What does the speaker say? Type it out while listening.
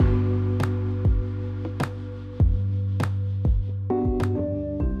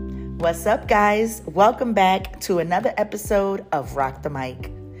What's up, guys? Welcome back to another episode of Rock the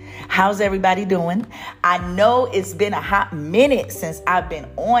Mic. How's everybody doing? I know it's been a hot minute since I've been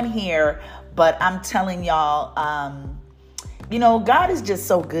on here, but I'm telling y'all, God is just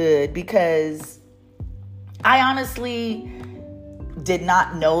so good because I honestly did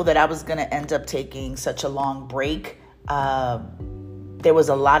not know that I was going to end up taking such a long break. There was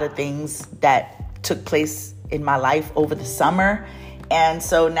a lot of things that took place in my life over the summer. And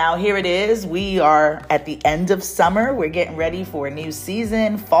so now here it is. We are at the end of summer. We're getting ready for a new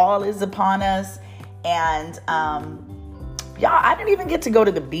season. Fall is upon us. And y'all, I didn't even get to go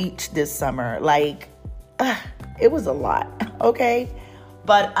to the beach this summer. It was a lot, okay?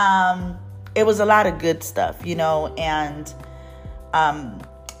 But it was a lot of good stuff, and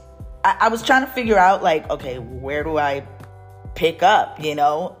I was trying to figure out, okay, where do I pick up,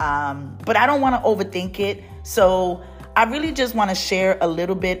 but I don't want to overthink it. So I really just want to share a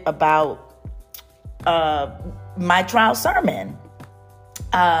little bit about my trial sermon.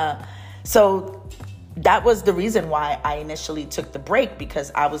 So that was the reason why I initially took the break,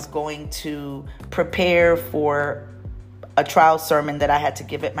 because I was going to prepare for a trial sermon that I had to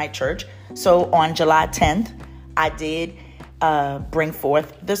give at my church. So on July 10th, I did bring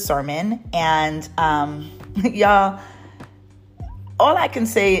forth the sermon. And y'all, all I can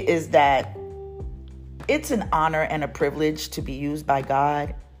say is that it's an honor and a privilege to be used by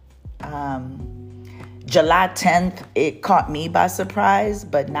God. July 10th, it caught me by surprise,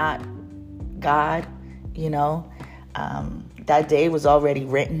 but not God, That day was already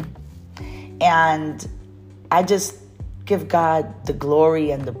written. And I just give God the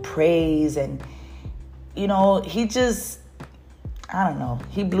glory and the praise. And, he just, I don't know,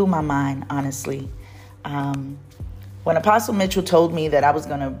 he blew my mind, honestly. When Apostle Mitchell told me that I was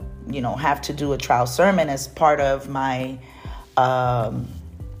going to have to do a trial sermon as part of my, I'm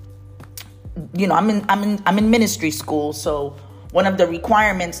in ministry school. So one of the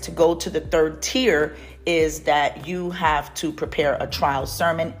requirements to go to the third tier is that you have to prepare a trial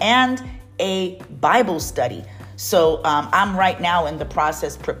sermon and a Bible study. So I'm right now in the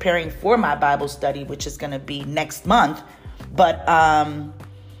process preparing for my Bible study, which is going to be next month. But,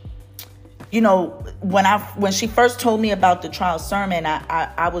 when she first told me about the trial sermon,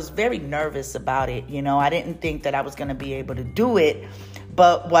 I was very nervous about it. I didn't think that I was going to be able to do it.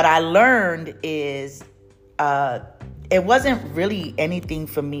 But what I learned is it wasn't really anything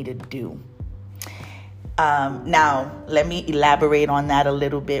for me to do. Now, let me elaborate on that a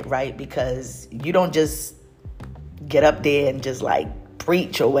little bit, right? Because you don't just get up there and just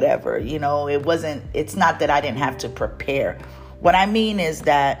preach or whatever. It's not that I didn't have to prepare. What I mean is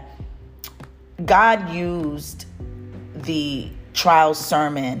that God used the trial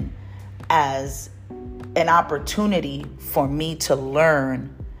sermon as an opportunity for me to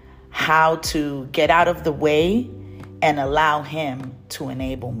learn how to get out of the way and allow him to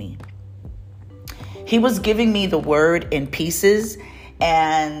enable me. He was giving me the word in pieces,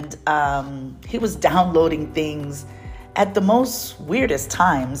 and he was downloading things at the most weirdest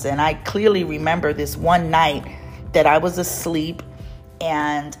times. And I clearly remember this one night that I was asleep,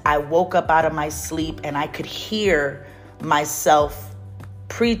 and I woke up out of my sleep and I could hear myself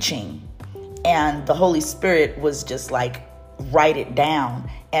preaching. And the Holy Spirit was just write it down.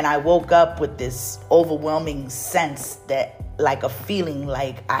 And I woke up with this overwhelming sense that a feeling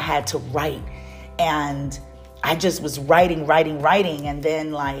like I had to write. And I just was writing. And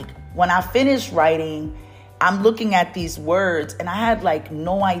then when I finished writing, I'm looking at these words and I had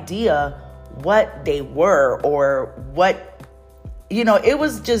no idea what they were or what, it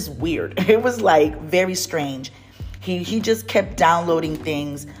was just weird. It was very strange. He just kept downloading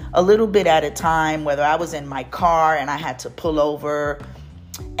things a little bit at a time, whether I was in my car and I had to pull over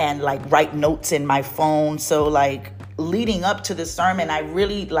and write notes in my phone. So leading up to the sermon, I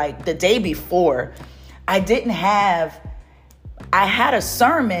really the day before, I had a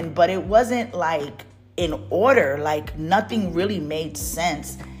sermon, but it wasn't in order, nothing really made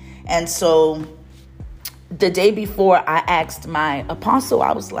sense. And so the day before, I asked my apostle,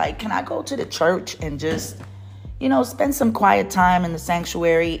 I was can I go to the church and just, spend some quiet time in the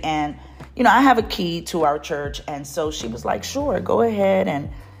sanctuary? And, I have a key to our church. And so she was sure, go ahead. And,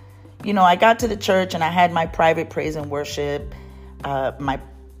 I got to the church and I had my private praise and worship,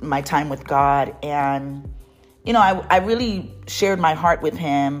 my time with God. And, I really shared my heart with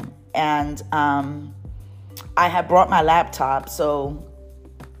him. And I had brought my laptop. So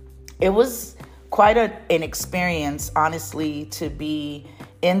it was quite an experience, honestly, to be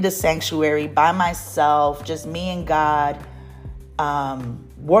in the sanctuary by myself, just me and God,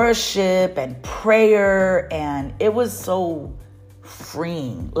 worship and prayer. And it was so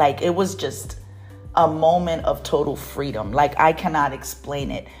freeing. Like, it was just a moment of total freedom. Like, I cannot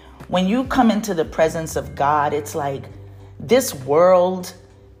explain it. When you come into the presence of God, it's like this world,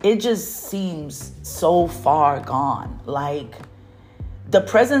 it just seems so far gone. Like, the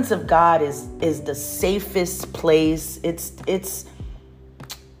presence of God is the safest place. It's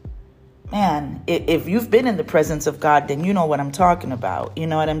man, if you've been in the presence of God, then you know what I'm talking about. You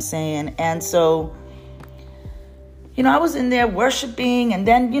know what I'm saying? And so, I was in there worshiping, and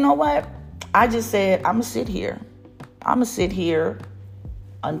then, you know what? I just said, I'm going to sit here. I'm going to sit here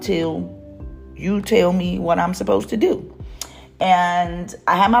until you tell me what I'm supposed to do. And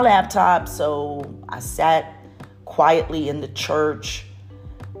I had my laptop, so I sat quietly in the church.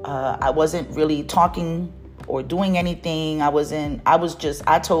 I wasn't really talking or doing anything. I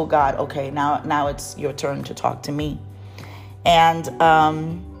told God, okay, now it's your turn to talk to me. And,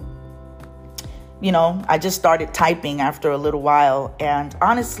 I just started typing after a little while. And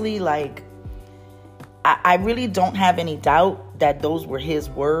honestly, like, I really don't have any doubt that those were his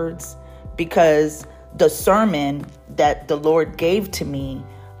words, because the sermon that the Lord gave to me,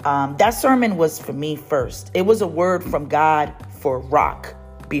 that sermon was for me first. It was a word from God for Rock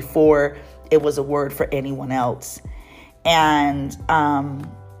before it was a word for anyone else. And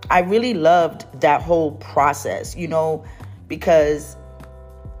I really loved that whole process, because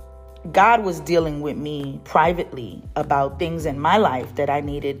God was dealing with me privately about things in my life that I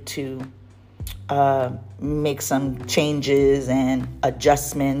needed to make some changes and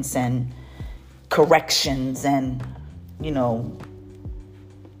adjustments and corrections. And,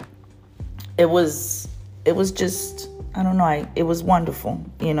 it was just, I don't know, it was wonderful.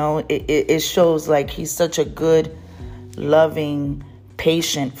 It shows like he's such a good, loving,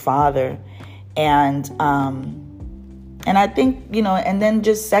 patient father. And I think, and then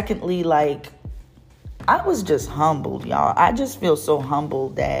just secondly, like, I was just humbled, y'all. I just feel so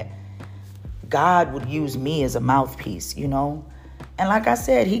humbled that God would use me as a mouthpiece, And like I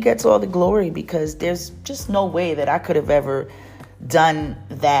said, he gets all the glory, because there's just no way that I could have ever done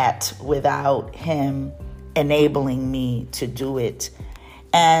that without him enabling me to do it.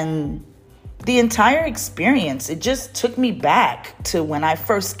 And the entire experience, it just took me back to when I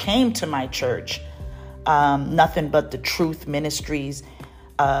first came to my church. Nothing But the Truth Ministries.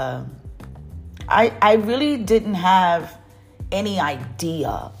 I really didn't have any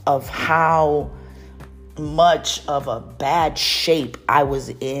idea of how much of a bad shape I was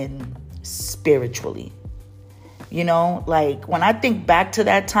in spiritually. Like, when I think back to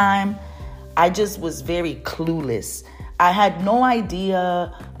that time, I just was very clueless. I had no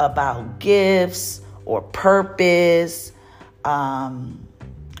idea about gifts or purpose. I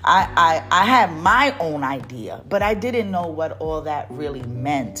had my own idea, but I didn't know what all that really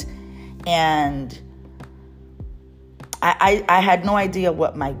meant. And I had no idea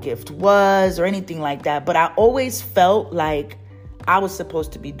what my gift was or anything like that. But I always felt like I was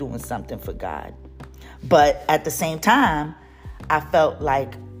supposed to be doing something for God. But at the same time, I felt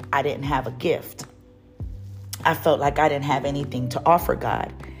like I didn't have a gift. I felt like I didn't have anything to offer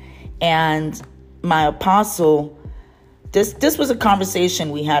God. And my apostle, this was a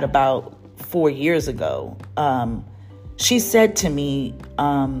conversation we had about 4 years ago. She said to me,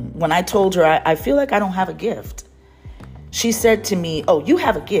 when I told her, I feel like I don't have a gift. She said to me, oh, you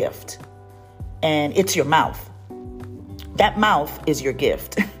have a gift, and it's your mouth. That mouth is your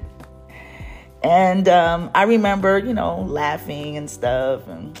gift. And I remember, laughing and stuff.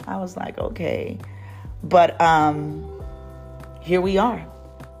 And I was like, okay. But here we are.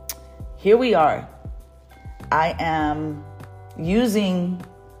 Here we are. I am using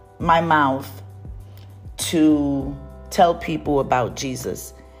my mouth to tell people about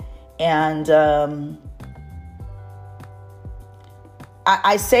Jesus. And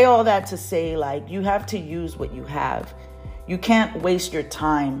I say all that to say, like, you have to use what you have. You can't waste your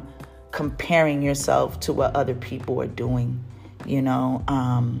time comparing yourself to what other people are doing.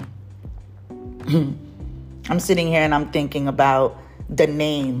 I'm sitting here and I'm thinking about the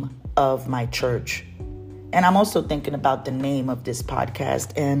name of my church. And I'm also thinking about the name of this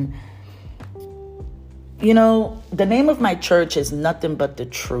podcast. And, the name of my church is Nothing But the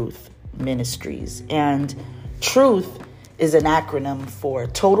Truth Ministries. And truth is an acronym for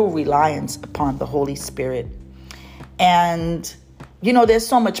total reliance upon the Holy Spirit. And, there's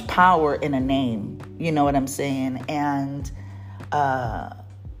so much power in a name. You know what I'm saying? And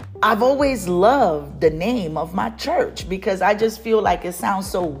I've always loved the name of my church because I just feel like it sounds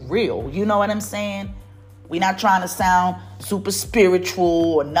so real. You know what I'm saying? We're not trying to sound super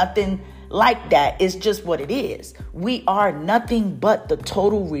spiritual or nothing like that. It's just what it is. We are nothing but the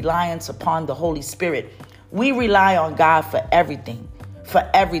total reliance upon the Holy Spirit We rely on God for everything,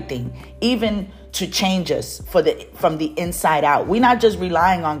 even to change us from the inside out. We're not just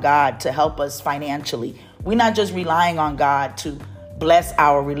relying on God to help us financially. We're not just relying on God to bless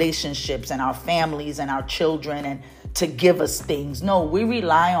our relationships and our families and our children and to give us things. No, we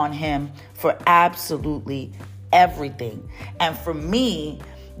rely on him for absolutely everything. And for me,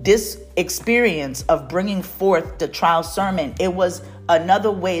 this experience of bringing forth the trial sermon, it was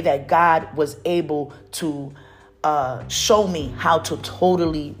another way that God was able to show me how to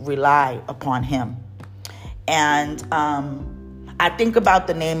totally rely upon him. And I think about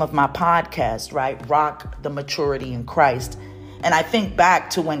the name of my podcast, right? Rock the Maturity in Christ. And I think back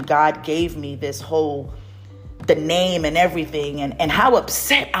to when God gave me the name and everything, and how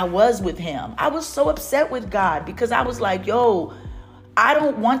upset I was with him. I was so upset with God because I was like, yo, I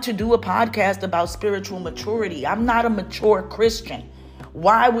don't want to do a podcast about spiritual maturity. I'm not a mature Christian.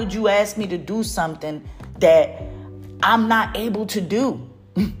 Why would you ask me to do something that I'm not able to do?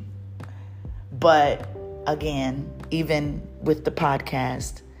 But again, even with the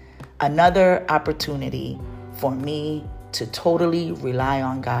podcast, another opportunity for me to totally rely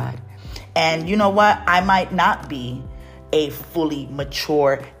on God. And you know what? I might not be a fully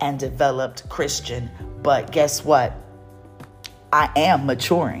mature and developed Christian, but guess what? I am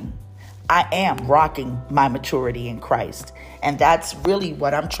maturing. I am rocking my maturity in Christ. And that's really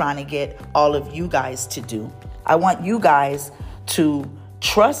what I'm trying to get all of you guys to do. I want you guys to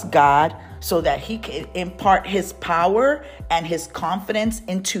trust God so that he can impart his power and his confidence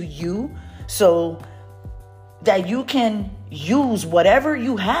into you so that you can use whatever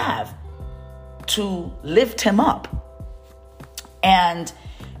you have to lift him up. And,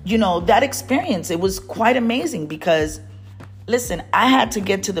 that experience, it was quite amazing because, listen, I had to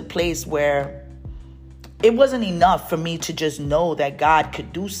get to the place where it wasn't enough for me to just know that God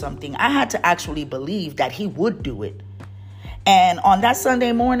could do something. I had to actually believe that he would do it. And on that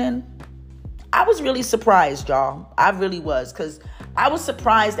Sunday morning, I was really surprised, y'all. I really was, because I was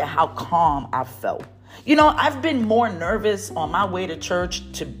surprised at how calm I felt. I've been more nervous on my way to church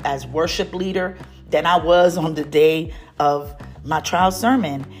as worship leader than I was on the day of my trial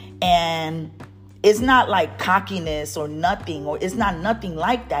sermon. And it's not like cockiness or nothing, or it's not nothing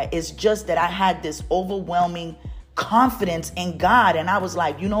like that. It's just that I had this overwhelming confidence in God. And I was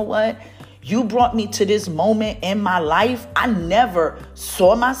like, you know what? You brought me to this moment in my life. I never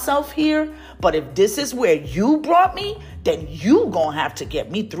saw myself here. But if this is where you brought me, then you gonna have to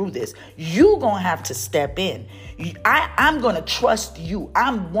get me through this. You gonna have to step in. I'm gonna trust you.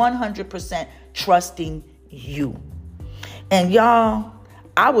 I'm 100% trusting you. And y'all,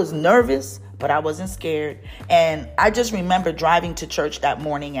 I was nervous, but I wasn't scared. And I just remember driving to church that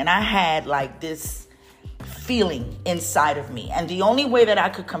morning, and I had like this feeling inside of me. And the only way that I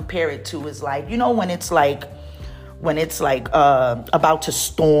could compare it to is like, when it's like about to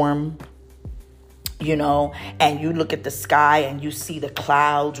storm, and you look at the sky and you see the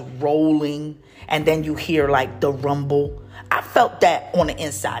clouds rolling, and then you hear like the rumble. I felt that on the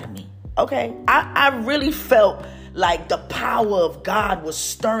inside of me. Okay. I really felt like the power of God was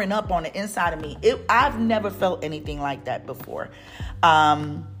stirring up on the inside of me. I've never felt anything like that before.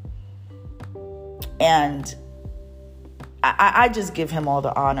 And I just give him all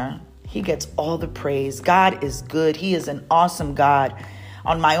the honor. He gets all the praise. God is good. He is an awesome God.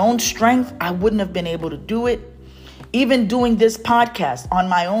 On my own strength, I wouldn't have been able to do it. Even doing this podcast on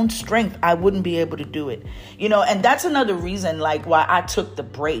my own strength, I wouldn't be able to do it. And that's another reason like why I took the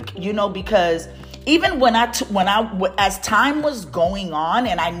break, because even when as time was going on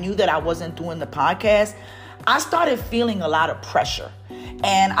and I knew that I wasn't doing the podcast, I started feeling a lot of pressure.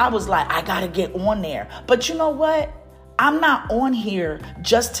 And I was like, I got to get on there. But you know what? I'm not on here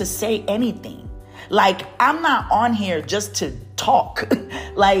just to say anything. Like, I'm not on here just to talk.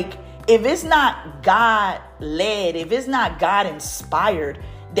 Like, if it's not God led, if it's not God inspired,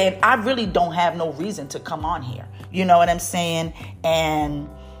 then I really don't have no reason to come on here. You know what I'm saying? And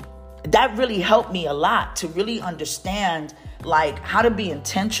that really helped me a lot to really understand like how to be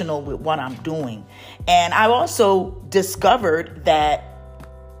intentional with what I'm doing. And I also discovered that,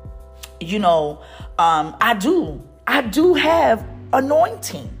 I do have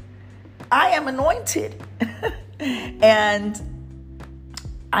anointing. I am anointed. And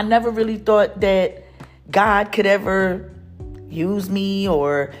I never really thought that God could ever use me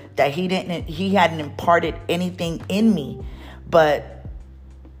or that he hadn't imparted anything in me. But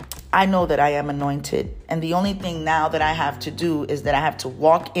I know that I am anointed. And the only thing now that I have to do is that I have to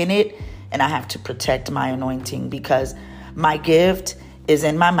walk in it, and I have to protect my anointing, because my gift is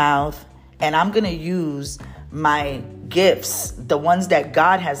in my mouth, and I'm going to use my gifts, the ones that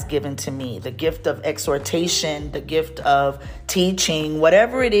God has given to me, the gift of exhortation, the gift of teaching,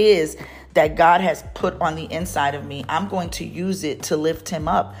 whatever it is that God has put on the inside of me, I'm going to use it to lift him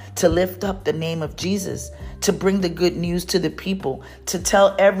up, to lift up the name of Jesus, to bring the good news to the people, to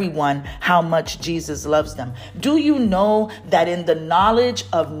tell everyone how much Jesus loves them. Do you know that in the knowledge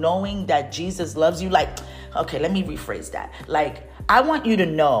of knowing that Jesus loves you, okay, let me rephrase that. I want you to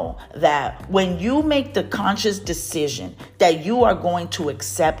know that when you make the conscious decision that you are going to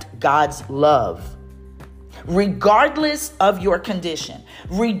accept God's love, regardless of your condition,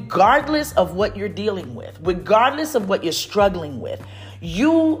 regardless of what you're dealing with, regardless of what you're struggling with,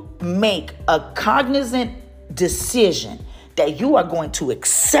 you make a cognizant decision that you are going to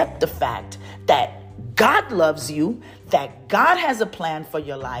accept the fact that God loves you, that God has a plan for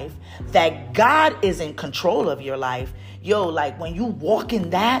your life, that God is in control of your life. When you walk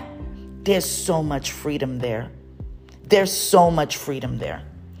in that, there's so much freedom there. There's so much freedom there.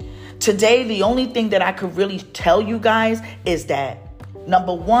 Today, the only thing that I could really tell you guys is that,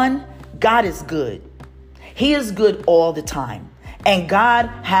 number one, God is good. He is good all the time. And God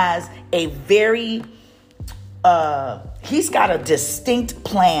has a he's got a distinct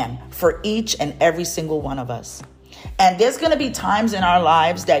plan for each and every single one of us. And there's going to be times in our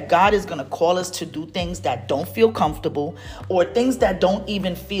lives that God is going to call us to do things that don't feel comfortable or things that don't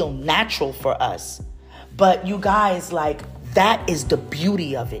even feel natural for us. But you guys, that is the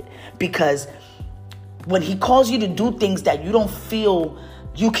beauty of it. Because when he calls you to do things that you don't feel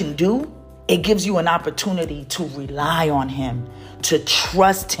you can do, it gives you an opportunity to rely on him, to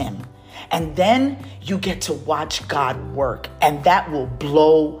trust him. And then you get to watch God work, and that will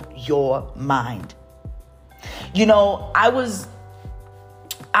blow your mind. I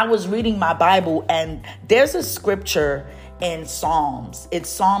was reading my Bible, and there's a scripture in Psalms. It's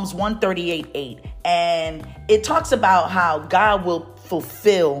Psalms 138:8, and it talks about how God will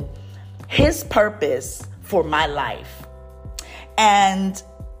fulfill his purpose for my life. And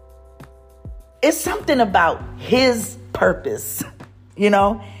it's something about his purpose,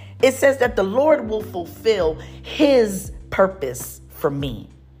 It says that the Lord will fulfill his purpose for me.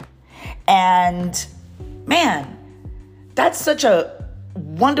 And man, that's such a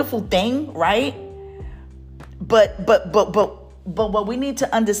wonderful thing, right? But what we need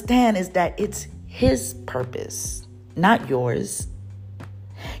to understand is that it's his purpose, not yours.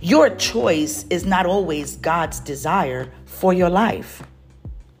 Your choice is not always God's desire for your life.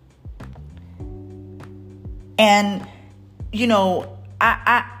 And,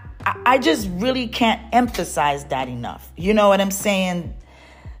 I just really can't emphasize that enough. You know what I'm saying?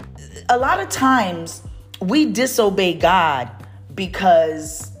 A lot of times we disobey God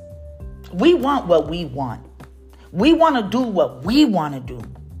because we want what we want. We want to do what we want to do.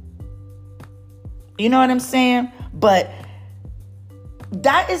 You know what I'm saying? But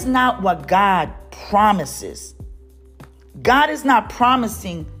that is not what God promises. God is not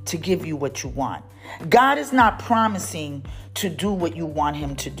promising to give you what you want. God is not promising to do what you want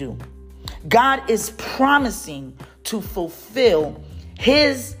him to do. God is promising to fulfill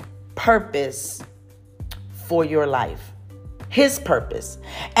his purpose for your life. His purpose.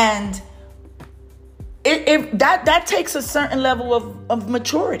 And that takes a certain level of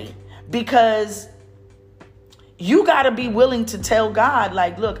maturity, because you got to be willing to tell God,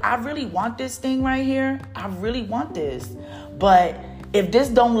 look, I really want this thing right here. I really want this. But if this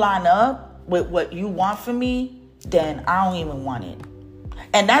don't line up with what you want for me, then I don't even want it.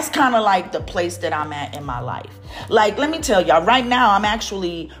 And that's kind of the place that I'm at in my life. Let me tell y'all, right now, I'm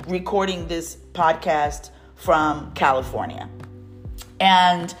actually recording this podcast from California.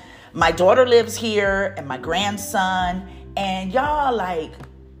 And my daughter lives here and my grandson. And y'all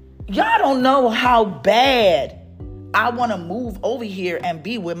don't know how bad I want to move over here and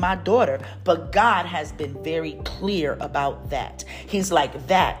be with my daughter. But God has been very clear about that. He's like,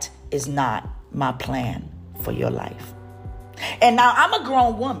 that is not my plan for your life. And now I'm a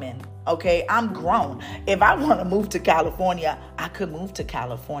grown woman. Okay, I'm grown. If I want to move to California, I could move to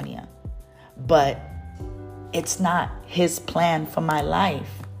California. But it's not his plan for my life.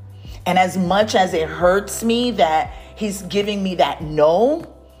 And as much as it hurts me that he's giving me that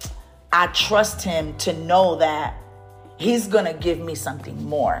no, I trust him to know that he's going to give me something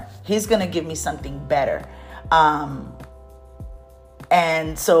more. He's going to give me something better.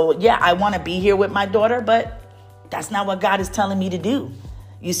 And so, yeah, I want to be here with my daughter, but that's not what God is telling me to do.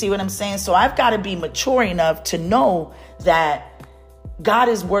 You see what I'm saying? So I've got to be mature enough to know that God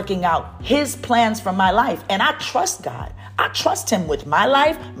is working out his plans for my life. And I trust God. I trust him with my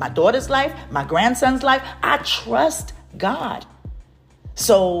life, my daughter's life, my grandson's life. I trust God.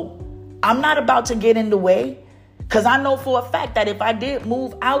 So I'm not about to get in the way. Because I know for a fact that if I did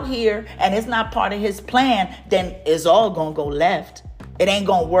move out here and it's not part of his plan, then it's all going to go left. It ain't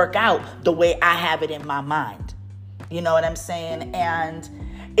going to work out the way I have it in my mind. You know what I'm saying? And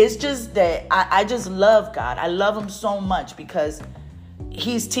it's just that I just love God. I love him so much because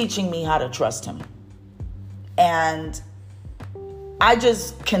he's teaching me how to trust him. And I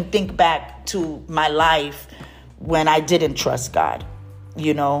just can think back to my life when I didn't trust God.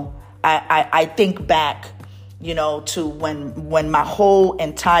 You know, I think back, you know, to when my whole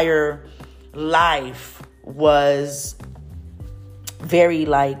entire life was very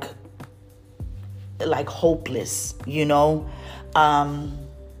like hopeless, you know.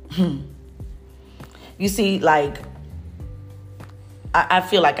 You see, like, I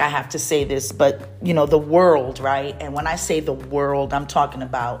feel like I have to say this, but, you know, the world, right? And when I say the world, I'm talking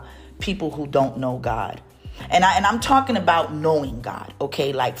about people who don't know God. And I'm talking about knowing God,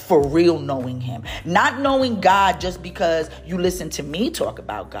 okay? Like for real knowing him. Not knowing God just because you listen to me talk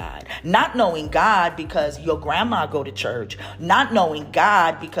about God. Not knowing God because your grandma go to church. Not knowing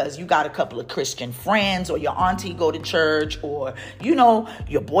God because you got a couple of Christian friends or your auntie go to church or, you know,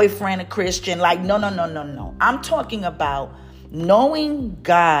 your boyfriend a Christian. Like, no. I'm talking about knowing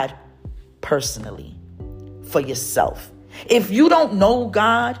God personally for yourself. If you don't know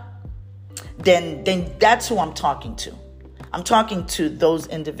God, then that's who I'm talking to. I'm talking to those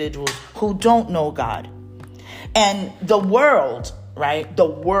individuals who don't know God. And the world, right? The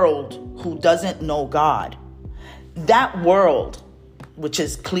world who doesn't know God, that world, which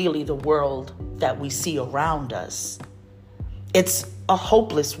is clearly the world that we see around us, it's a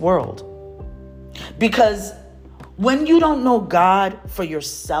hopeless world. Because when you don't know God for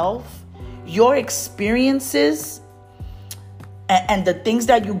yourself, your experiences and the things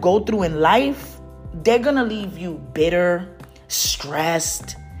that you go through in life, they're going to leave you bitter,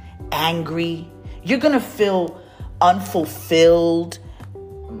 stressed, angry. You're going to feel unfulfilled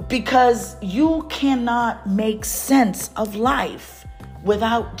because you cannot make sense of life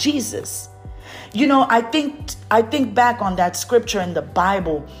without Jesus. You know, I think back on that scripture in the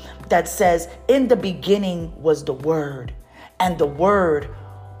Bible that says, in the beginning was the Word, and the Word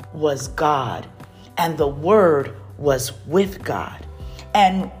was God, and the Word was with God.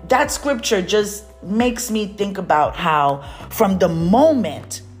 And that scripture just makes me think about how from the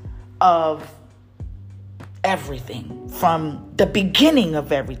moment of everything, from the beginning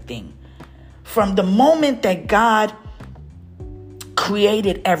of everything, from the moment that God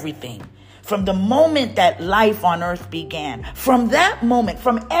created everything, from the moment that life on earth began, from that moment,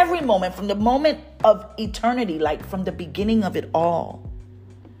 from every moment, from the moment of eternity, like from the beginning of it all,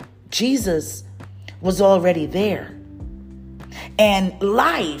 Jesus was already there. And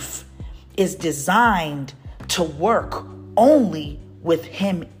life is designed to work only with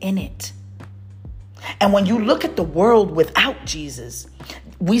him in it. And when you look at the world without Jesus,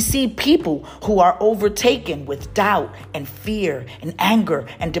 we see people who are overtaken with doubt and fear and anger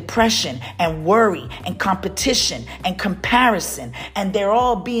and depression and worry and competition and comparison. And they're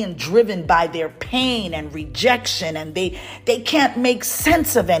all being driven by their pain and rejection. And they can't make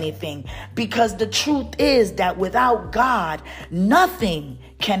sense of anything, because the truth is that without God, nothing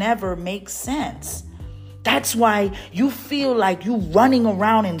can ever make sense. That's why you feel like you're running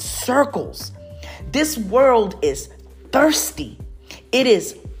around in circles. This world is thirsty. It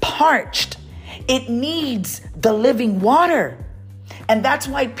is parched. It needs the living water. And that's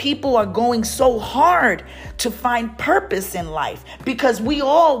why people are going so hard to find purpose in life, because we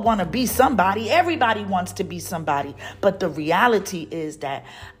all want to be somebody. Everybody wants to be somebody. But the reality is that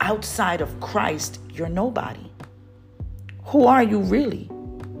outside of Christ, you're nobody. Who are you really?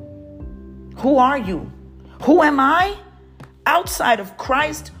 Who are you? Who am I? Outside of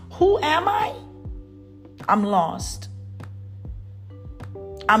Christ, who am I? I'm lost.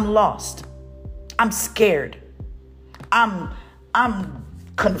 I'm lost. I'm scared. I'm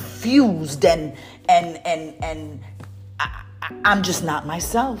confused and I'm just not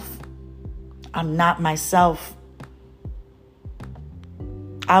myself. I'm not myself.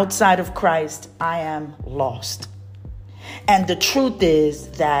 Outside of Christ, I am lost. And the truth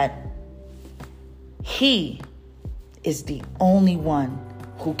is that he is the only one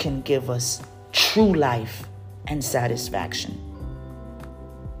who can give us true life and satisfaction.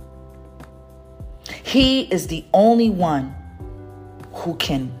 He is the only one who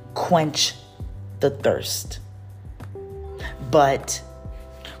can quench the thirst. But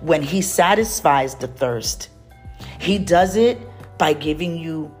when he satisfies the thirst, he does it by giving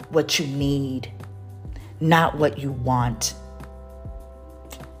you what you need, not what you want.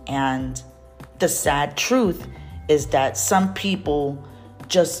 And the sad truth is that some people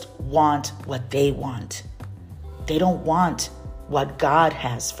just want what they want. They don't want what God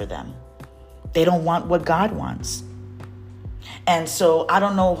has for them. They don't want what God wants. And so I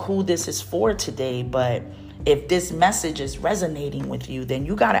don't know who this is for today, but if this message is resonating with you, then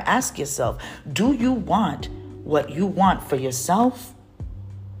you got to ask yourself, do you want what you want for yourself?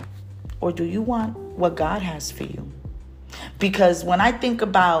 Or do you want what God has for you? Because when I think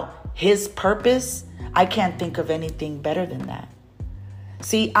about his purpose, I can't think of anything better than that.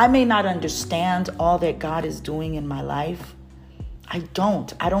 See, I may not understand all that God is doing in my life. I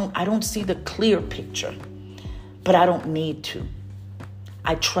don't see the clear picture, but I don't need to.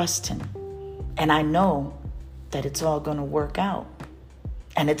 I trust him, and I know that it's all going to work out,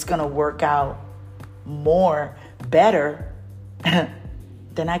 and it's going to work out better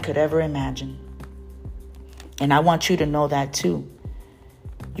than I could ever imagine. And I want you to know that too.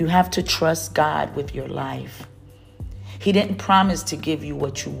 You have to trust God with your life. He didn't promise to give you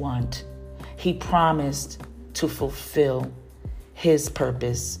what you want. He promised to fulfill his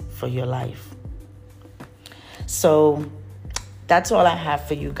purpose for your life. So that's all I have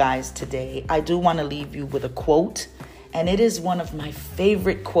for you guys today. I do want to leave you with a quote, and it is one of my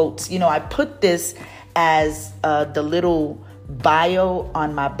favorite quotes. You know, I put this as the little bio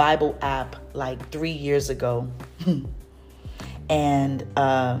on my Bible app like 3 years ago. And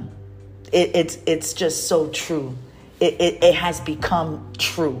it's just so true. It has become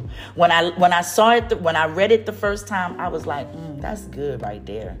true. When I saw it, when I read it the first time, I was like, that's good right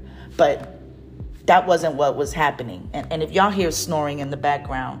there. But that wasn't what was happening. And if y'all hear snoring in the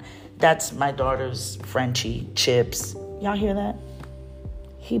background, that's my daughter's Frenchie, Chips. Y'all hear that?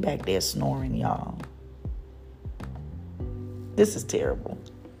 He back there snoring, y'all. This is terrible.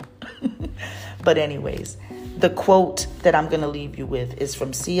 But anyways, the quote that I'm going to leave you with is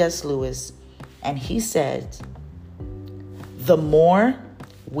from C.S. Lewis. And he said, the more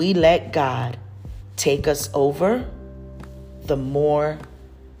we let God take us over, the more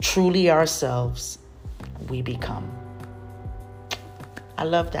truly ourselves we become. I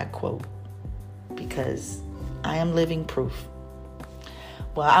love that quote because I am living proof.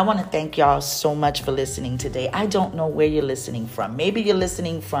 Well, I want to thank y'all so much for listening today. I don't know where you're listening from. Maybe you're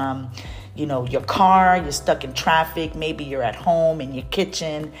listening from, your car, you're stuck in traffic. Maybe you're at home in your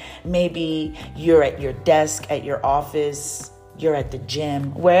kitchen. Maybe you're at your desk, at your office. You're at the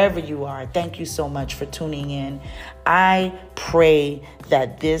gym, wherever you are. Thank you so much for tuning in. I pray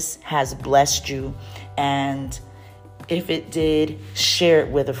that this has blessed you. And if it did, share it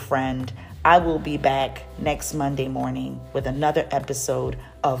with a friend. I will be back next Monday morning with another episode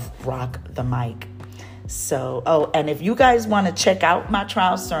of Rock the Mic. So, and if you guys want to check out my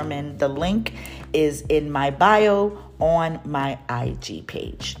trial sermon, the link is in my bio on my IG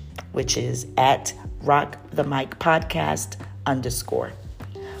page, which is at Rock the Mic Podcast _.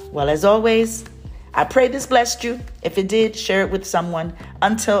 Well, as always, I pray this blessed you. If it did, share it with someone.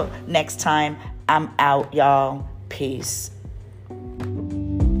 Until next time, I'm out, y'all. Peace.